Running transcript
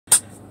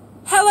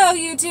Hello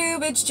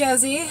YouTube, it's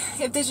Josie.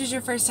 If this is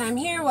your first time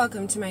here,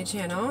 welcome to my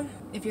channel.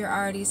 If you're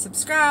already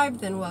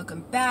subscribed, then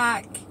welcome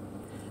back.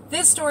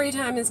 This story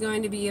time is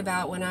going to be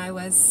about when I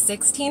was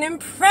 16 and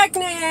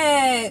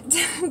pregnant,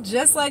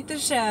 just like the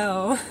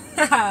show.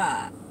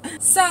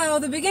 So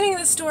the beginning of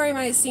the story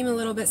might seem a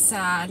little bit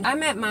sad. I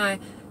met my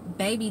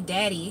baby's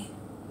daddy,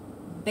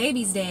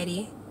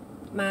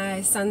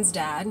 my son's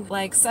dad.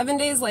 Like 7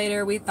 days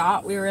later, we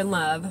thought we were in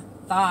love.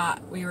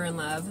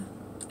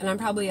 And I'm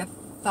probably a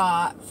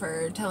thought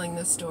for telling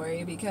this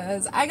story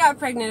because I got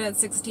pregnant at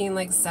 16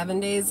 like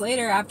 7 days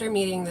later after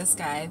meeting this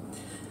guy.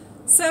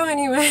 So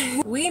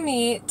anyway, we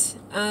meet,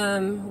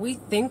 we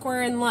think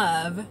we're in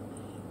love,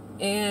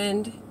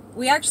 and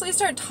we actually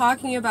start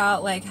talking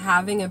about like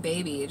having a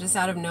baby just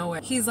out of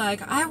nowhere. He's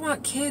like, I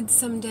want kids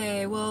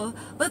someday. Well,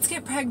 let's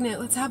get pregnant.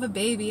 Let's have a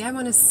baby. I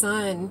want a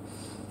son.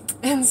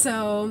 And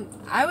so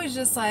I was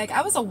just like,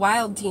 I was a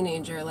wild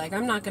teenager. Like,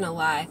 I'm not gonna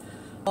lie.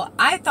 Well,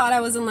 I thought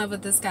I was in love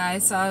with this guy,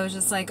 so I was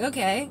just like,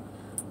 okay,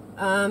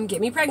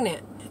 get me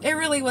pregnant. It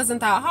really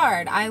wasn't that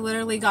hard. I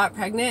literally got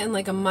pregnant, and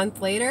like a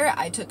month later,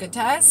 I took a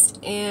test,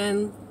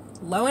 and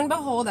lo and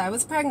behold, I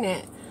was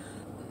pregnant.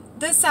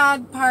 The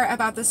sad part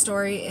about the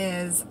story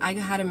is I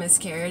had a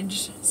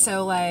miscarriage.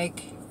 So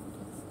like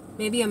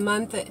maybe a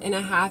month and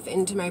a half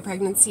into my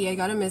pregnancy, I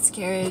got a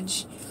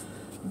miscarriage,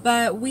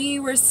 but we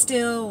were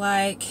still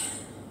like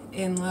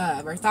in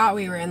love, or thought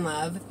we were in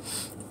love.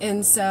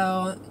 And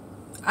so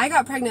I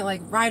got pregnant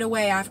like right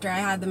away after I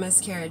had the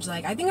miscarriage.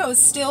 Like, I think I was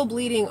still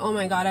bleeding. Oh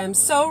my god, I'm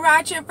so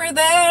ratchet for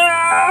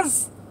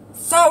this!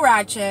 So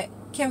ratchet.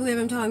 Can't believe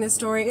I'm telling this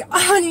story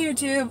on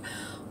YouTube,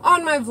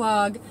 on my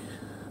vlog.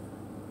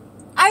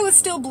 I was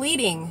still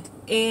bleeding,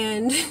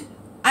 and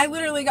I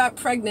literally got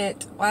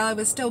pregnant while I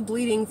was still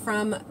bleeding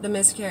from the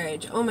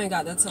miscarriage. Oh my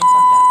god, that's so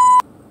fucked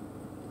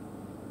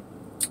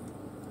up.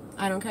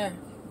 I don't care.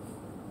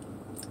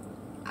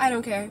 I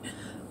don't care.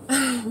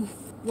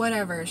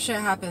 Whatever, shit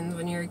happens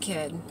when you're a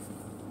kid.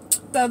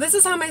 So this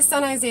is how my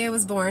son Isaiah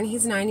was born.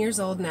 He's 9 years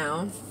old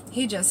now.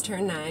 He just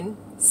turned 9.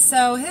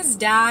 So his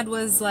dad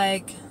was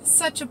like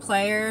such a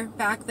player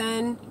back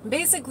then.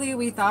 Basically,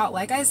 we thought,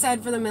 like I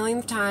said for the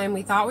millionth time,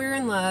 we thought we were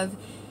in love.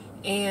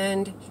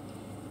 And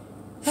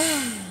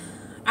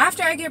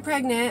after I get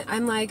pregnant,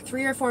 I'm like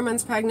 3 or 4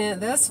 months pregnant,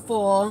 this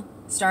fool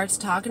starts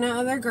talking to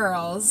other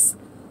girls,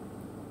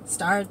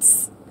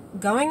 starts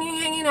going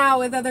and hanging out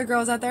with other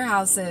girls at their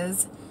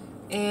houses.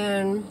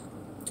 And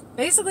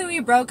basically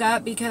we broke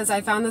up because I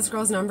found this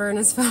girl's number in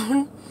his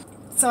phone.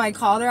 So I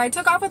called her. I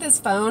took off with his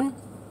phone,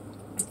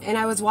 and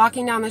I was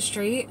walking down the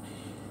street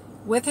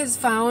with his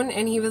phone,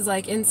 and he was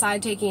like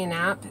inside taking a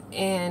nap.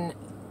 And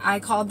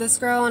I called this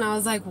girl, and I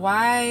was like,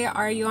 why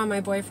are you on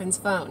my boyfriend's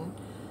phone?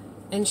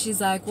 And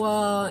she's like,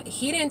 well,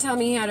 he didn't tell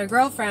me he had a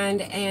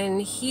girlfriend,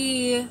 and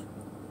he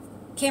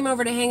came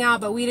over to hang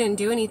out, but we didn't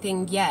do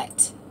anything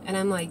yet. And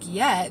I'm like,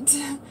 yet?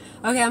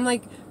 Okay, I'm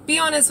like, be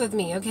honest with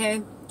me,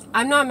 okay?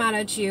 I'm not mad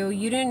at you.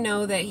 You didn't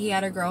know that he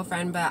had a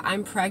girlfriend, but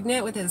I'm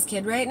pregnant with his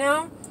kid right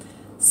now.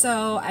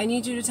 So I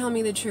need you to tell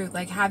me the truth.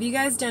 Like, have you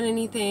guys done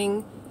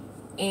anything?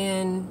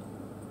 And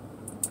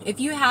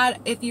if you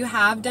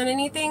have done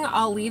anything,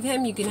 I'll leave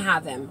him. You can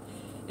have him.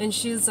 And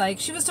she's like,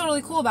 she was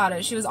totally cool about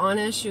it. She was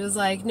honest. She was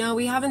like, no,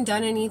 we haven't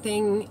done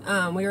anything.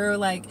 We were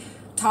like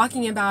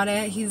talking about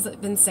it. He's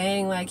been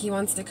saying like he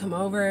wants to come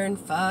over and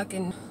fuck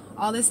and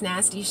all this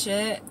nasty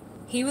shit.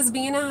 He was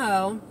being a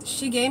hoe.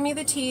 She gave me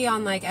the tea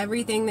on like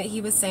everything that he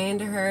was saying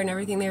to her and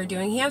everything they were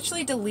doing. He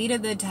actually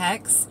deleted the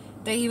text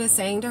that he was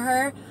saying to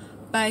her,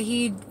 but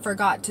he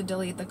forgot to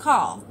delete the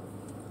call.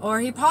 Or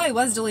he probably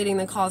was deleting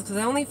the calls, because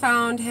I only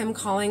found him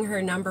calling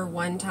her number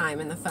 1 time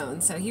in the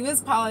phone. So he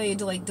was probably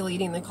like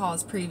deleting the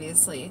calls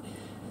previously.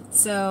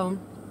 So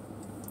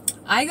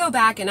I go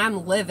back and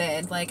I'm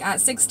livid. Like at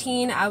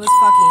 16, I was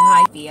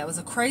fucking hypey. I was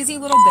a crazy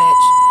little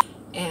bitch,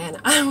 and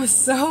I was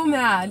so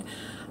mad.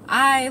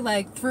 I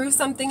like threw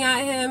something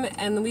at him,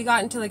 and we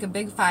got into like a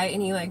big fight,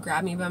 and he like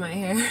grabbed me by my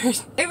hair.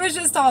 It was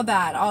just all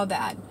bad, all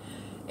bad.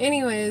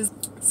 Anyways,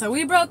 so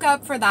we broke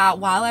up for that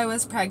while I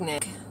was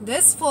pregnant.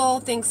 This fool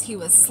thinks he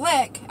was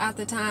slick at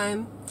the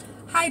time.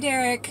 Hi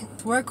Derek.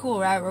 We're cool,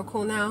 right? We're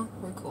cool now?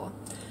 We're cool.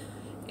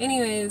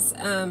 Anyways,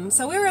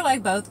 so we were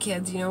like both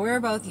kids, you know, we were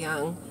both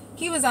young.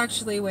 He was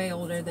actually way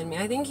older than me.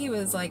 I think he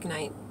was like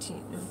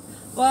 19.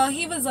 Well,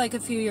 he was like a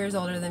few years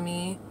older than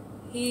me.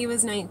 He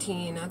was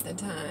 19 at the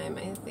time,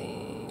 I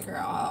think, or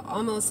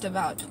almost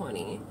about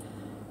 20.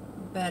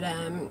 But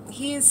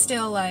he's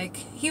still like,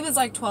 he was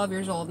like 12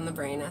 years old in the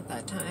brain at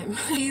that time.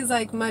 He's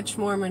like much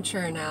more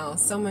mature now,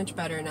 so much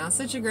better now,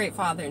 such a great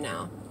father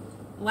now.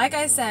 Like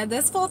I said,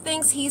 this fool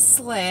thinks he's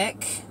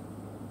slick,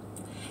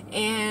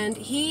 and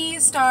he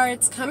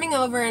starts coming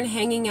over and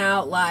hanging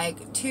out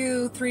like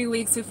 2-3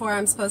 weeks before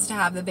I'm supposed to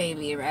have the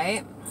baby,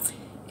 right?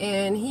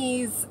 And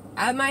he's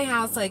at my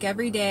house like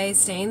every day,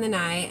 staying the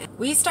night.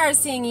 We start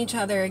seeing each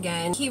other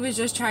again. He was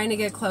just trying to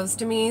get close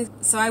to me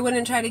so I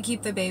wouldn't try to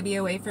keep the baby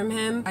away from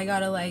him. I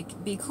gotta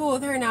like be cool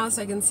with her now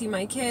so I can see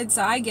my kids.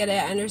 So I get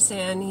it, I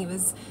understand. He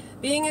was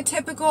being a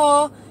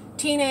typical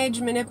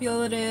teenage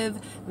manipulative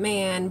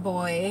man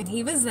boy.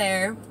 He was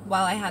there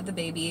while I had the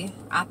baby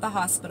at the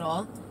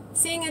hospital.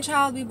 Seeing a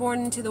child be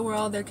born into the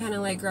world, they're kind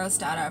of like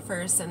grossed out at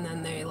first, and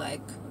then they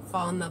like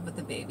fall in love with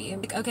the baby.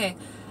 Okay,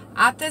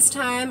 at this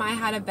time I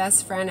had a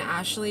best friend,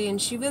 Ashley,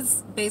 and she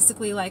was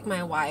basically like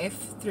my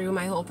wife through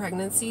my whole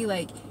pregnancy.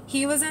 Like,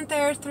 he wasn't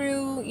there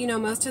through, you know,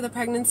 most of the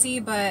pregnancy,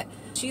 but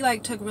she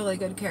like took really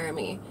good care of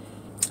me.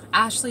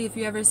 Ashley, if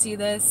you ever see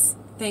this,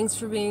 thanks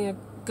for being a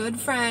good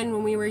friend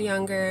when we were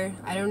younger.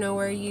 I don't know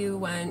where you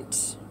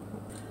went.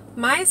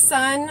 My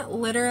son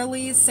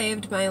literally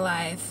saved my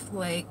life.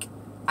 Like,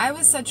 I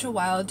was such a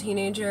wild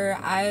teenager.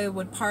 I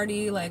would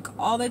party like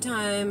all the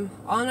time,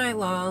 all night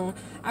long.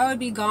 I would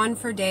be gone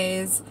for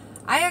days.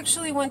 I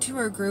actually went to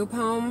her group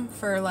home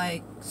for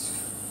like,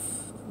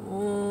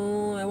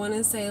 I want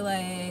to say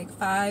like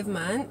 5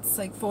 months,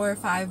 like 4 or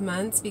 5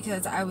 months,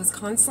 because I was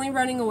constantly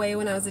running away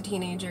when I was a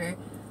teenager.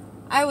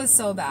 I was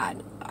so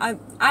bad.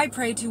 I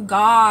pray to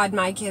God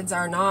my kids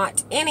are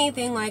not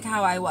anything like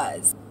how I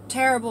was.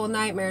 Terrible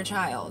nightmare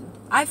child.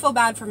 I feel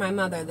bad for my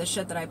mother, the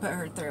shit that I put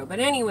her through. But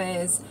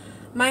anyways,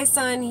 my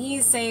son,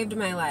 he saved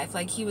my life.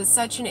 Like, he was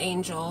such an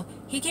angel.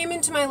 He came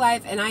into my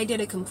life and I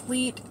did a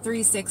complete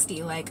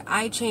 360. Like,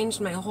 I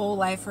changed my whole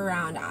life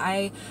around.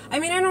 I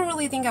mean, I don't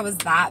really think I was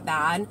that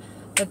bad.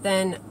 But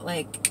then,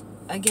 like,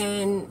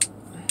 again,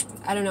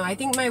 I don't know. I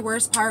think my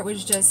worst part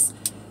was just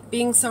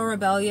being so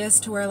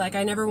rebellious to where, like,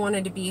 I never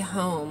wanted to be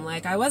home.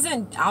 Like, I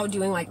wasn't out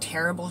doing, like,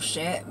 terrible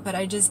shit, but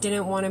I just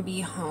didn't want to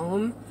be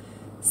home.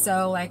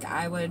 So, like,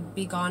 I would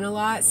be gone a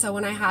lot. So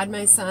when I had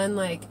my son,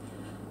 like,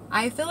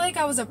 I feel like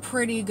I was a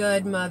pretty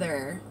good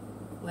mother.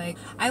 Like,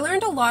 I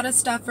learned a lot of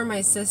stuff from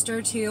my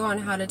sister, too, on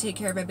how to take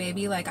care of a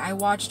baby. Like, I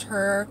watched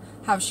her,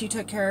 how she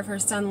took care of her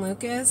son,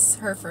 Lucas,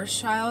 her first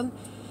child,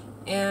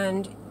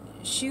 and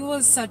she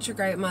was such a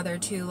great mother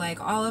too.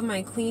 Like, all of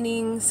my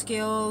cleaning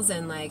skills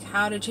and like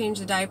how to change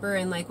the diaper,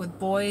 and like with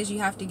boys you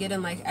have to get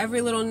in like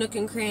every little nook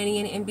and cranny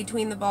and in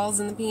between the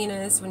balls and the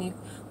penis when you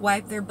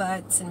wipe their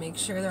butts and make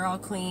sure they're all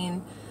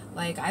clean.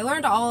 Like, I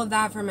learned all of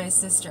that from my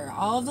sister.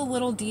 All of the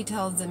little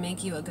details that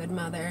make you a good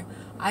mother.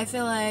 I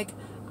feel like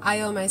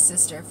I owe my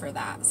sister for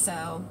that.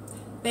 So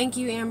thank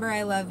you, Amber.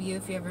 I love you.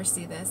 If you ever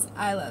see this,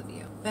 I love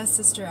you. Best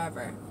sister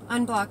ever.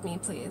 Unblock me,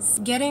 please.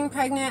 Getting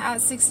pregnant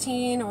at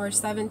 16 or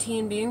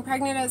 17, being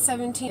pregnant at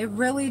 17, it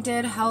really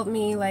did help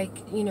me, like,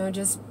 you know,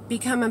 just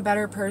become a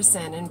better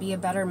person and be a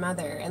better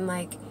mother. And,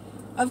 like,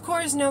 of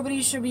course,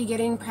 nobody should be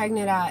getting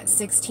pregnant at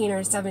 16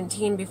 or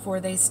 17 before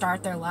they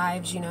start their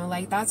lives, you know.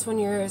 Like, that's when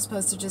you're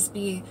supposed to just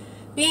be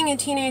being a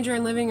teenager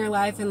and living your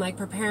life and, like,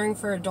 preparing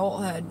for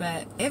adulthood.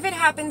 But if it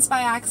happens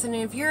by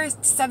accident, if you're a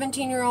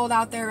 17-year-old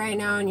out there right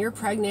now and you're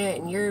pregnant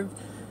and you're,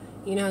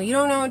 you know, you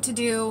don't know what to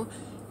do,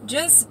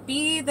 just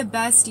be the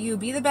best you.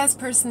 Be the best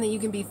person that you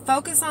can be.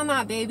 Focus on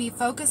that baby.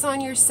 Focus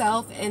on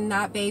yourself and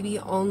that baby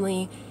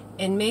only,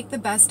 and make the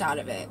best out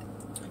of it.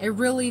 It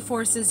really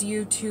forces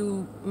you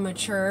to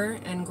mature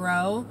and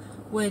grow,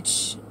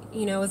 which,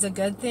 you know, is a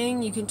good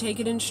thing. You can take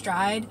it in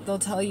stride. They'll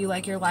tell you,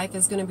 like, your life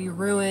is going to be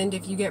ruined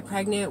if you get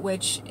pregnant,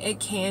 which it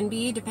can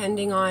be,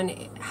 depending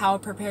on how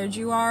prepared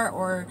you are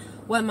or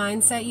what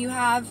mindset you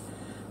have.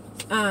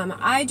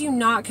 I do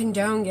not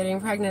condone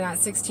getting pregnant at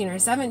 16 or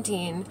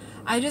 17.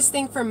 I just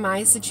think from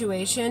my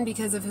situation,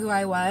 because of who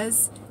I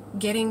was,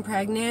 getting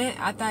pregnant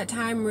at that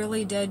time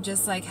really did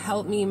just, like,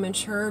 help me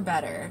mature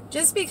better.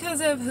 Just because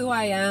of who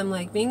I am,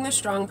 like, being the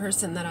strong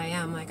person that I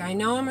am. Like, I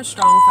know I'm a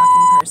strong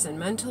fucking person,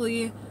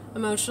 mentally,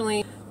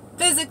 emotionally,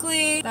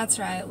 physically. That's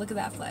right, look at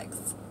that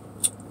flex.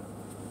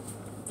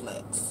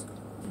 Flex.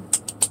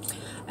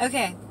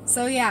 Okay,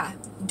 so yeah,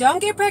 don't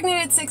get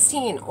pregnant at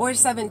 16 or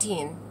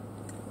 17.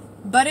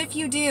 But if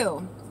you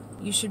do,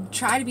 you should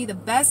try to be the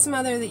best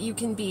mother that you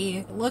can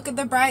be. Look at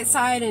the bright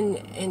side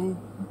and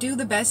do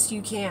the best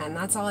you can.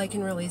 That's all I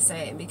can really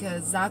say,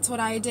 because that's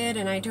what I did,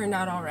 and I turned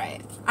out all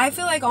right. I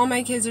feel like all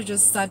my kids are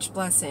just such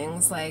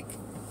blessings. Like,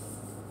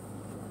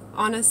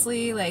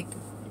 honestly, like,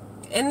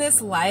 in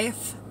this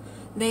life,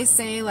 they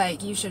say,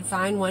 like, you should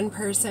find one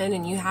person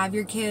and you have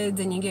your kids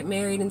and you get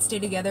married and stay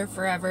together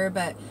forever.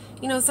 But,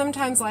 you know,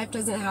 sometimes life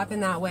doesn't happen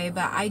that way.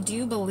 But I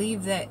do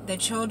believe that the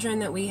children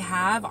that we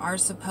have are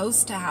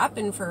supposed to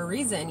happen for a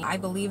reason. I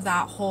believe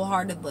that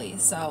wholeheartedly.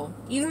 So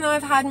even though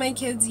I've had my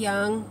kids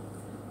young,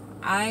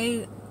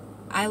 I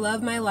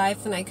love my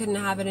life and I couldn't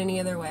have it any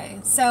other way.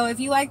 So if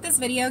you like this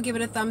video, give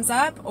it a thumbs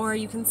up, or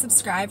you can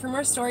subscribe for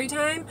more story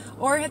time,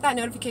 or hit that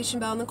notification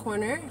bell in the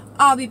corner.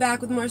 I'll be back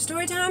with more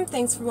story time.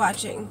 Thanks for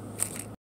watching.